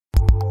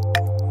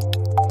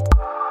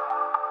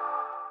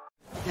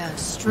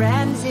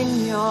Strands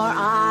in your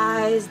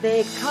eyes,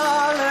 they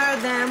color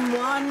them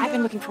wonderful. I've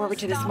been looking forward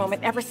to this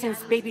moment ever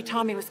since baby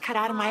Tommy was cut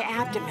out of my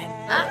abdomen.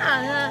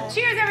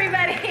 Cheers,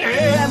 everybody!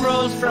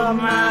 Emeralds from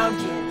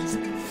mountains,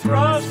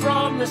 frost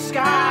from the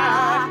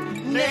sky,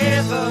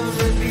 never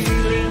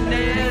revealing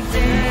their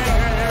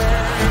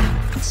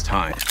depth. It's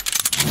time.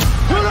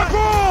 To the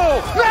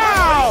pool!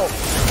 Now!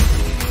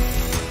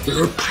 There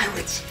were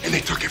pirates, and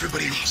they took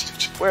everybody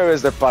hostage. Where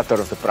is the father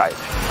of the bride?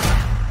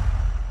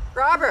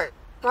 Robert,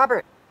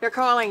 they're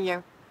calling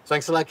you.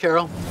 Thanks a lot,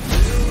 Carol.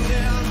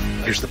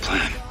 Here's the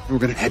plan. We're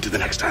gonna head to the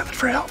next island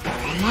for help.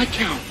 On my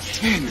count,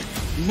 10,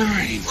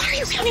 9. Why are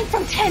you counting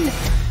from 10?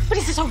 What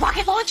is this, a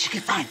rocket launch? Okay,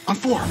 fine. On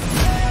 4.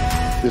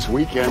 This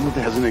weekend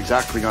hasn't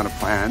exactly gone to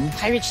plan.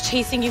 Pirates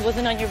chasing you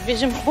wasn't on your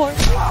vision board.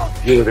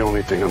 You're the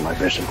only thing on my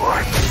vision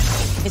board.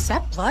 Is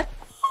that blood?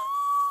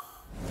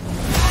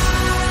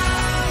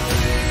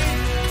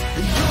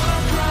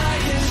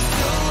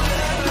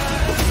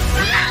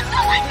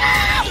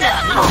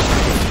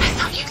 I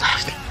thought you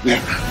left.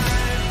 Never.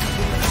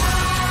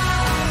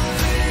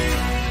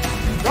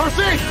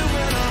 Darcy!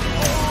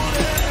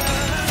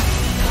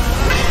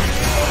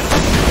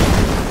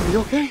 You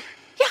okay?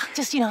 Yeah,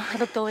 just, I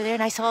looked over there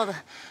and I saw the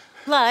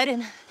blood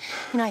and,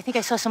 I think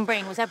I saw some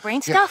brain. Was that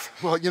brain stuff?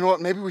 Well, you know what?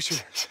 Maybe let's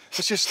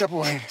just step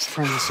away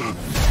from the scene.